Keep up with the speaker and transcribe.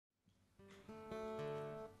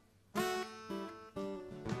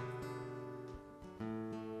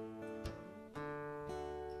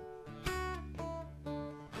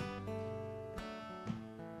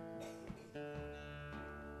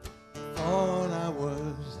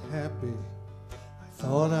be. I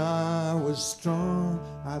thought I was strong,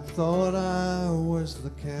 I thought I was the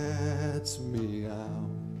cat's meow.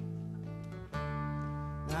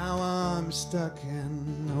 Now I'm stuck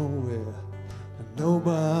in nowhere, and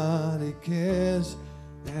nobody cares,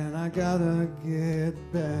 and I gotta get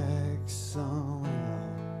back somehow.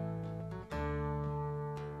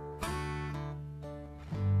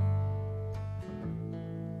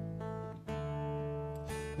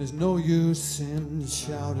 There's no use in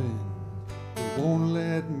shouting, they won't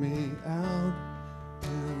let me out,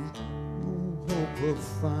 and no hope of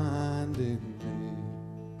finding me.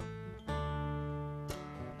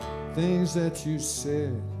 Things that you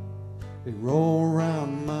said, they roll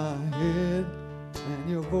around my head, and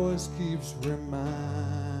your voice keeps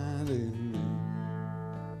reminding me.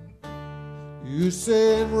 You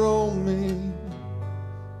said roll me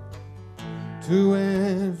to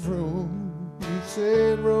and fro. You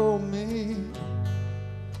said roll me,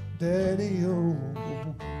 Daddy-o.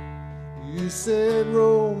 You said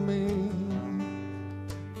roll me,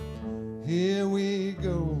 here we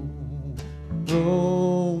go.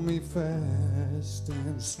 Roll me fast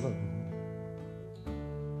and slow.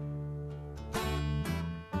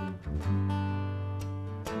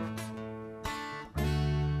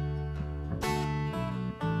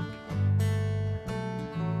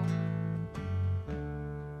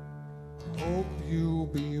 Hope you'll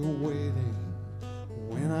be waiting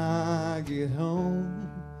when I get home,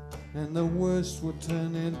 and the worst will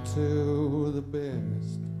turn into the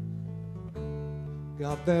best.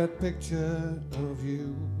 Got that picture of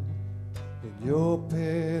you in your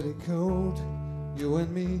petticoat. You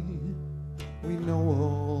and me, we know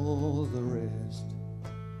all the rest.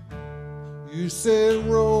 You said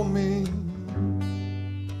roll me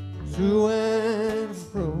to and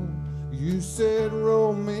fro. You said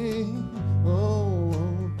roll me,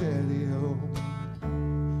 oh, Daddy-o.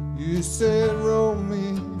 You said roll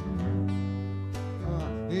me,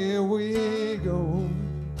 here we go.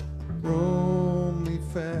 Roll me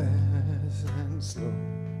fast and slow.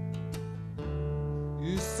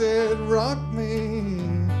 You said rock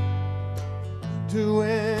me to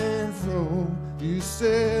and fro. You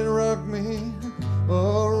said rock me,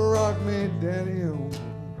 oh, rock me, Daddy-o.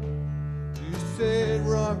 You said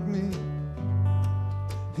rock me,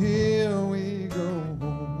 here we go.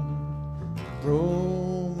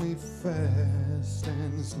 Roll me fast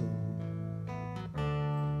and slow.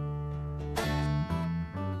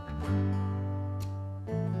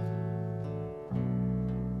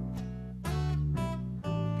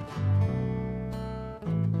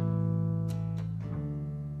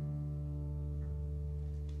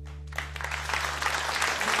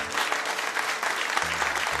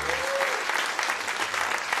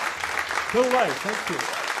 Bill Wright, thank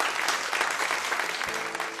you.